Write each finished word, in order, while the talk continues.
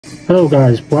Hello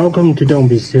guys, welcome to Don't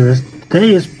Be Serious.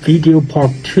 Today is video part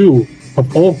 2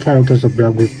 of all characters of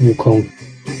Red with Wukong.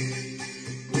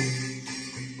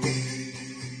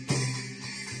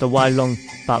 The White Long,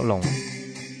 Black Long.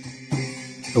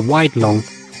 The White Long,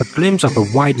 a glimpse of a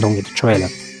White Long in the trailer.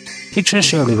 Pictures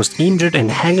show he was injured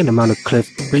and hanging on a cliff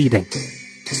bleeding.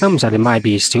 Some said it might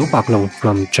be Xiu Bak Long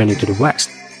from Journey to the West.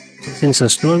 Since the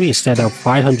story is set up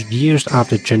 500 years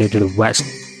after Journey to the West,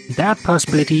 that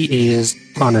possibility is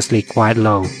honestly quite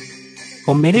low.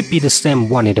 Or may it be the same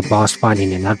one in the boss fight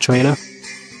in another trailer?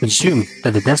 Assume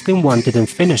that the Destined One didn't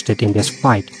finish it in this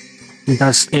fight, and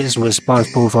thus is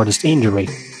responsible for this injury.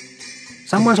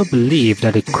 Some also believe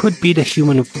that it could be the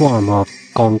human form of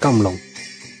Gong Gam Long,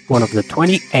 one of the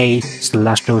 28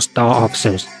 Celestial Star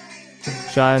Officers.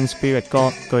 Giant Spirit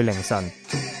God, Gui Ling Shen.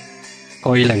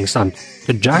 Gui Ling Shen,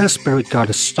 the giant spirit god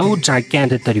is so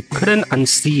gigantic that you couldn't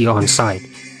unsee on sight.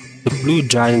 The blue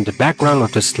giant in the background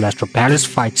of the Celestial Palace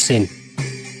fight scene.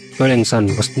 Gui Ling Shen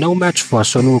was no match for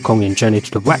Sun Wukong in Journey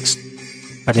to the West,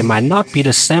 but it might not be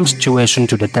the same situation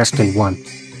to the Destined One.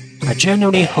 I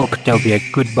genuinely hope there'll be a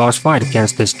good boss fight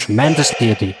against this tremendous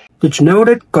deity. Did you know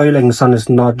that Gui Ling Shen is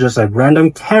not just a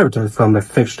random character from a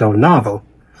fictional novel?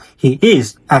 He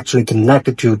is actually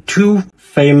connected to two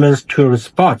famous tourist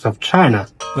spots of China.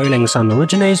 Gui Ling Shen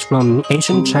originates from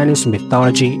ancient Chinese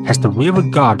mythology as the river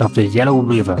god of the Yellow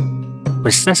River,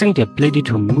 possessing the ability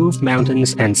to move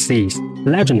mountains and seas.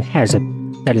 Legend has it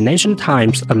that in ancient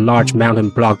times a large mountain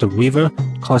blocked the river,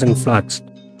 causing floods.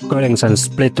 Gui Ling Shen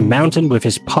split the mountain with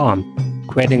his palm,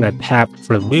 creating a path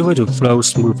for the river to flow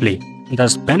smoothly,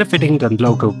 thus benefiting the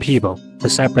local people. The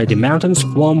separated mountains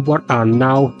form what are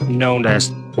now known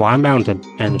as Hua Mountain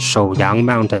and Shouyang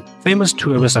Mountain, famous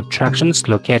tourist attractions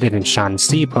located in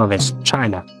Shanxi Province,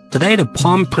 China. Today, the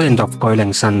palm print of Gui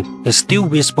Ling Shen is still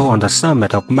visible on the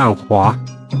summit of Mount Hua,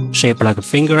 shaped like a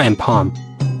finger and palm.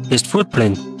 His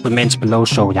footprint remains below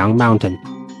Shouyang Mountain.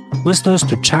 Visitors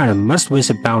to China must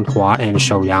visit Mount Hua and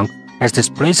Shouyang, as these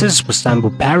places resemble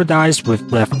paradise with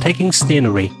breathtaking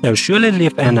scenery. They'll surely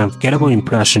leave an unforgettable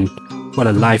impression. What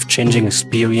a life-changing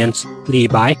experience. Li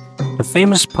Bai, the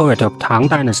famous poet of Tang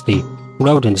Dynasty,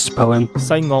 wrote in this poem,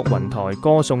 西岳雲台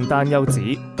歌頌丹丘子，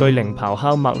巨靈咆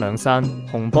哮麥梁山，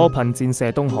紅波噴箭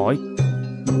射東海。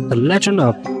 The legend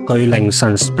of Gui Ling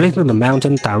Shen splitting the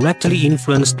mountain directly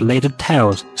influenced later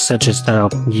tales such as that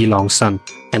of Yi Long Shen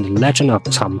and the legend of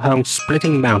Cham Heng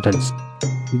splitting mountains,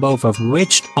 both of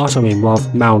which also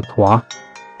involve Mount Hua.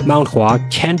 Mount Hua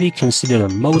can be considered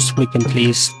the most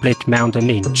frequently split mountain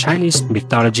in Chinese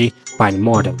mythology by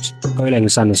mortals. Gui Ling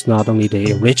Shen is not only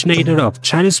the originator of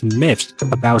Chinese myths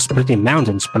about splitting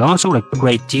mountains, but also a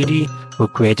great deity who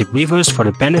created rivers for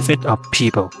the benefit of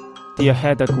people.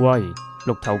 Deer-headed 怪，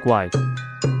綠頭怪。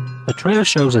 The trailer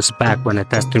shows us back when the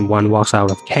Destined One walks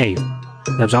out of cave.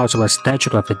 There's also a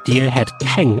statue of the deer-head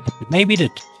king and maybe the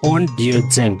horned deer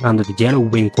Zeng under the yellow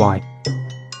wing Guai.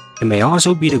 It may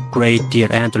also be the great deer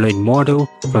antler immortal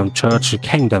from Church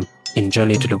Kingdom in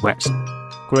Journey to the West.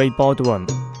 Great Baldwin，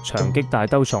長擊大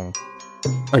兜蟲。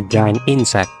 A giant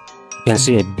insect. You can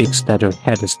see a big statue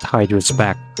head is tied to its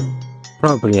back.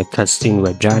 Probably a cutscene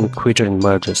where a giant creature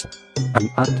emerges. I'm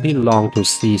utterly long to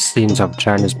see scenes of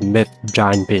China's myth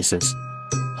giant beasts.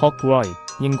 Hawk 怪，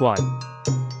鷹怪。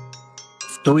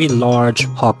 Three large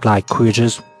hawk-like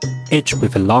creatures, each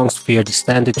with a long spear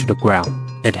descended to the ground.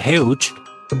 It's huge,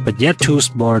 but yet too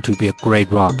small to be a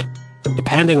great rock.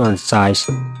 Depending on its size,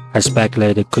 I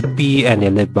speculate it could be an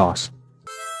elite boss.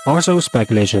 Also,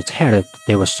 speculation is headed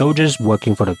they were soldiers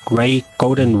working for the great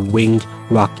golden-winged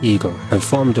rock eagle, a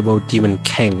formidable demon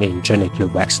king in Journey to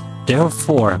the West.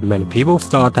 Therefore, many people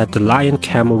thought that the Lion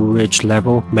Camel Ridge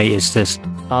level may exist.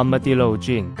 Armadillo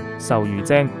Jin，壽魚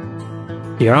精。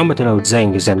 The Armadillo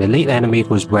Zeng is an elite enemy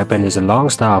whose weapon is a long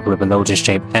staff with a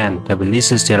lotus-shaped end that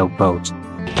releases yellow bolts.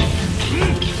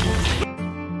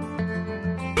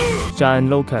 Giant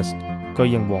Locust，巨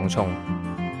型蝗蟲。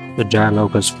 The giant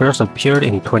locust first appeared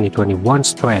in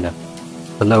 2021's trailer.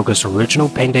 The locust's original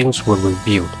paintings were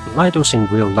revealed, like those in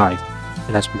real life.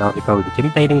 It has multiple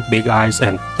intimidating big eyes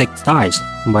and thick thighs,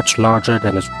 much larger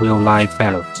than its real-life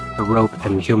fellows. The rope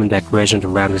and human decorations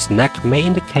around its neck may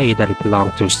indicate that it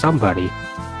belonged to somebody,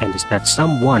 and is that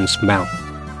someone's mount.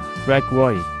 Red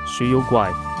怪，鼠妖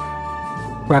怪。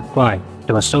 Red Guai,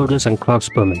 there were soldiers and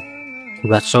clockspearmen. The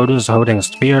red soldiers holding a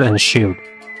spear and shield.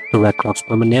 The red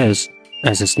clockspearman is,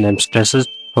 as its name stresses,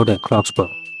 holding a clockspear.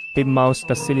 Big Mouse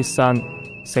特斯列山，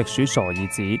石鼠傻兒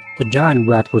子。 The giant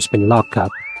rat who's been locked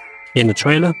up. In the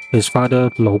trailer, his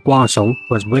father, Lou Guasong,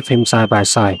 was with him side by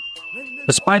side.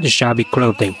 Despite the shabby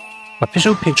clothing,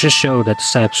 official pictures show that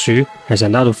Sexu has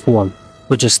another form,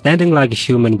 which is standing like a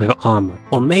human with armor.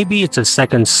 Or maybe it's a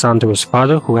second son to his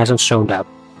father who hasn't shown up.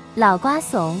 老瓜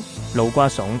怂 老瓜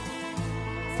怂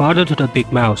Father to the big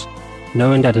mouse,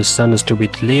 knowing that his son is to be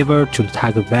delivered to the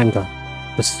tiger vanguard.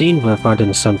 The scene where father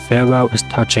and son farewell is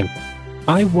touching.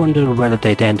 I wonder whether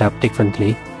they'd end up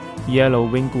differently. Yellow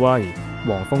wing 怪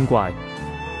黃蜂怪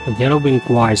The yellow-winged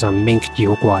guais are mink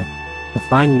Jiu guai. The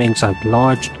flying minks are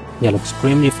large, yet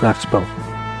extremely flexible.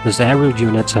 These aerial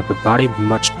units have a body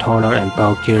much taller and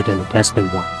bulkier than the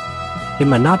destined one. They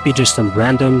might not be just some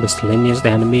random miscellaneous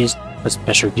enemies, but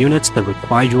special units that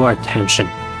require your attention.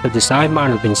 The design might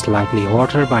have been slightly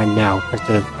altered by now, as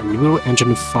the Unreal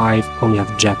Engine 5 only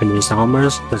have Japanese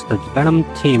armors, thus the development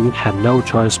team had no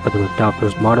choice but to adopt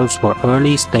those models for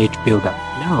early stage build-up.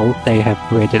 Now, they have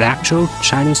created actual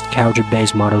Chinese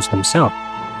character-based models themselves.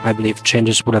 I believe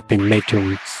changes would have been made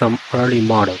to some early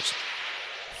models.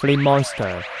 Flea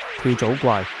monster 跳蚤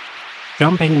怪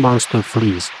Jumping monster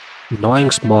fleas,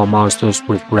 annoying small monsters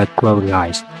with red glowing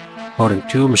eyes, holding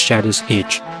 2 machetes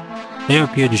each. They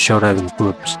appear to show up in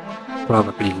groups,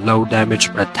 probably low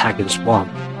damage but attack in swarm.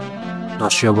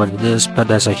 Not sure what it is, but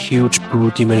as a huge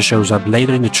blue demon shows up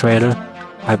later in the trailer,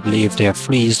 I believe they are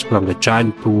fleas from the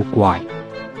giant blue guai.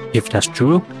 If that's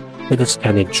true, it is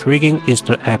an intriguing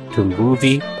Easter egg to the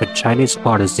movie The Chinese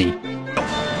Odyssey.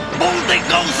 無敵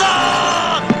高山，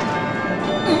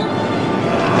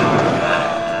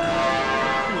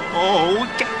我好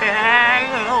驚，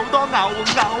好多牛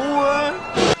啊！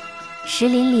石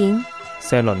林林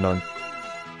石輪輪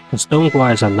The stone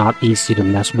guais are not easy to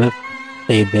mess with.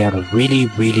 They bear a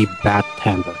really bad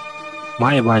temper.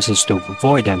 My advice is to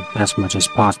avoid them as much as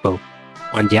possible.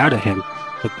 On the other hand,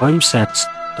 the poem says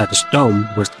that the stone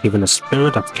was given a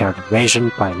spirit of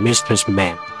cultivation by a mistress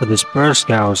man. The dispersed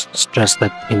scouts stressed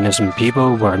that innocent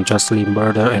people were unjustly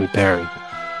murdered and buried.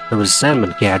 The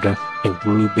resentment gathered and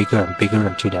grew bigger and bigger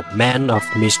until that man of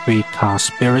mystery cast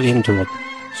spirit into it,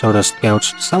 so the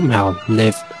scouts somehow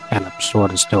lived and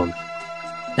absorbed the stone.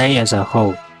 They as a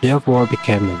whole therefore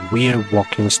became a weird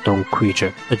walking stone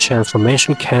creature. The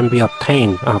transformation can be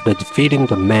obtained after defeating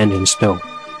the man in stone.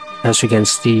 As you can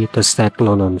see, the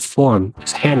Cyclonon form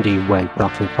is handy when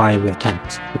blocking fiery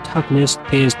attacks. The toughness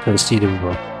is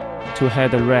considerable.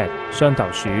 Two-headed rat 雙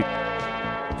頭鼠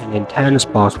An intense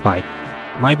boss fight.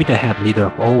 Might be the head leader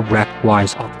of all rat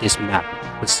guais of this map,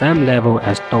 the same level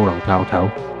as Doulong Gao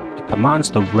Tao. It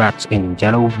commands the rats in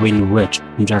Yellow Wind Ridge,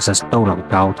 just as Doulong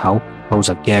Gao Tao holds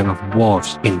a gang of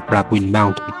wolves in Blackwind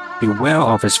Mountain. Beware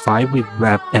of his fiery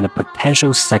breath and a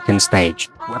potential second stage.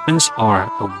 Weapons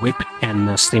are a whip and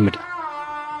a scimitar.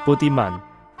 Blue demon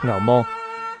牛魔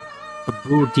A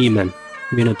blue demon,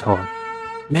 Minotaur.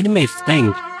 Many may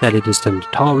think that it is the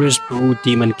notorious Blue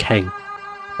Demon King,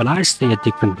 but I see it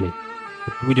differently.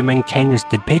 The Blue Demon King is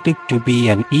depicted to be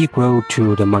an equal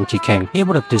to the Monkey King. He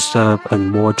would have deserved a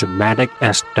more dramatic,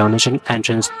 astonishing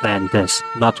entrance than this.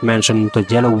 Not to mention the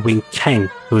Yellow Wing King,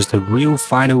 who is the real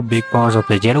final big boss of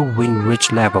the Yellow Wing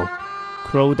Ridge level.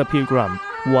 Crow the pilgrim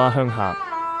烏鄉客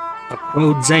A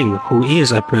crow Zing, who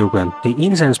is a pilgrim. The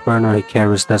incense burner he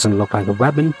carries doesn't look like a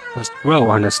weapon, but the crow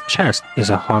on his chest is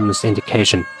a harmless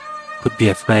indication. Could be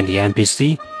a friendly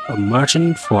NPC, a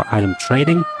merchant for item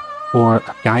trading, or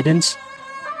a guidance.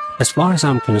 As far as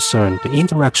I'm concerned, the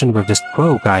interaction with this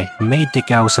crow guy may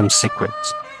dig out some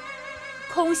secrets.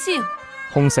 空性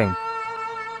空性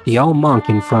The old monk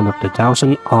in front of the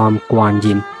thousand-armed Guan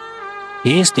Yin.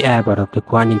 He is the abbot of the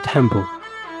Guan Yin Temple.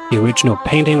 The original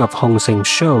painting of Hong Sing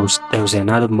shows there is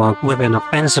another monk with an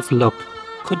offensive look.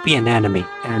 Could be an enemy,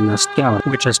 and a scout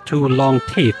which has 2 long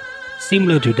teeth,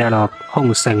 similar to that of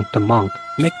Hong Sing the monk.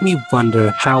 Make me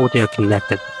wonder how they are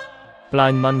connected.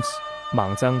 Blind monks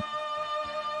盲僧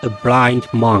The blind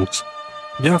monks.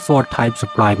 There are 4 types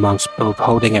of blind monks, both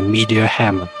holding a meteor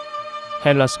hammer.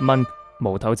 Headless monk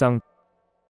無頭僧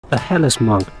The Headless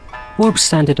Monk, who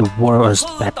represented the world's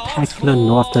spectacular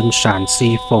northern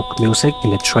Shanxi folk music in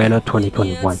the trailer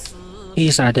 2021.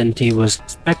 His identity was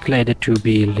speculated to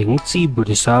be Lingzi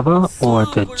Bodhisattva or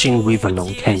the Jing River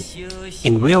Long King.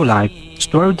 In real life,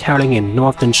 storytelling in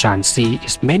northern Shanxi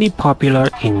is mainly popular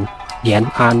in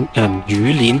Yan'an and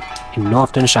Yulin in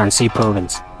northern Shanxi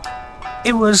province.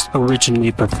 It was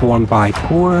originally performed by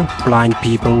poor, blind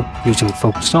people using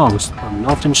folk songs from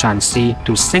northern Shanxi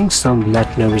to sing some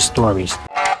legendary stories.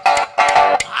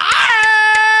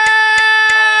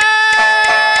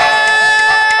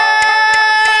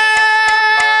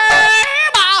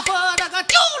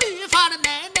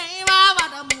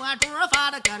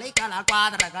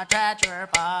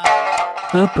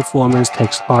 Her performance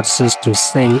takes artists to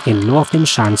sing in northern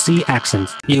Shanxi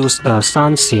accents, use a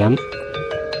sanxian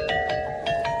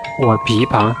or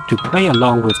pipa to play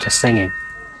along with the singing.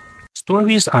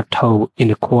 Stories are told in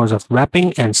the course of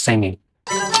rapping and singing.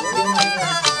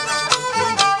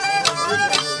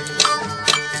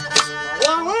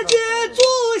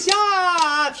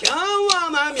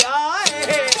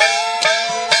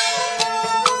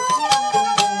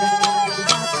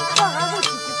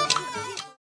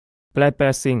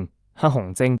 Blackbear Sing 黑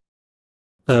熊精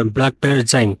The Blackbear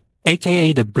Zing,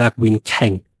 aka the Blackwing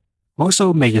King,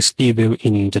 also made its debut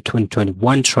in the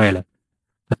 2021 trailer.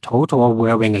 The Totor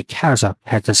wearing a cassock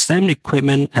has the same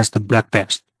equipment as the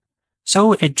Blackbears,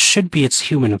 so it should be its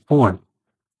human form.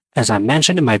 As I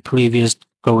mentioned in my previous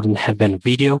Golden Headband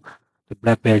video, the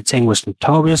Blackbear Zing was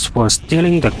notorious for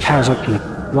stealing the cassock in the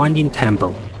Guanyin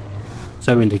Temple.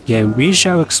 So in the game, we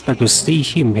shall expect to see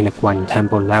him in the Guanyin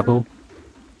Temple level.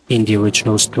 In the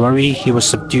original story, he was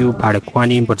subdued by the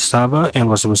Guanyin Bodhisattva and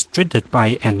was restricted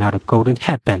by another golden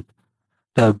headband,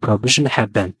 the Provision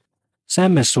Headband,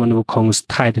 same as Sun Wukong's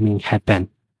tightening headband.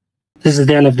 This is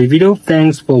the end of the video.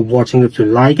 Thanks for watching. If you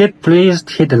like it, please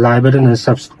hit the like button and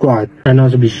subscribe. And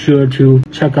also be sure to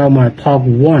check out my part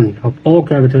 1 of all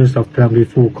characters of Black Wing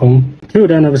Wukong. Till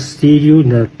then, I will see you in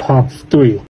the part 3.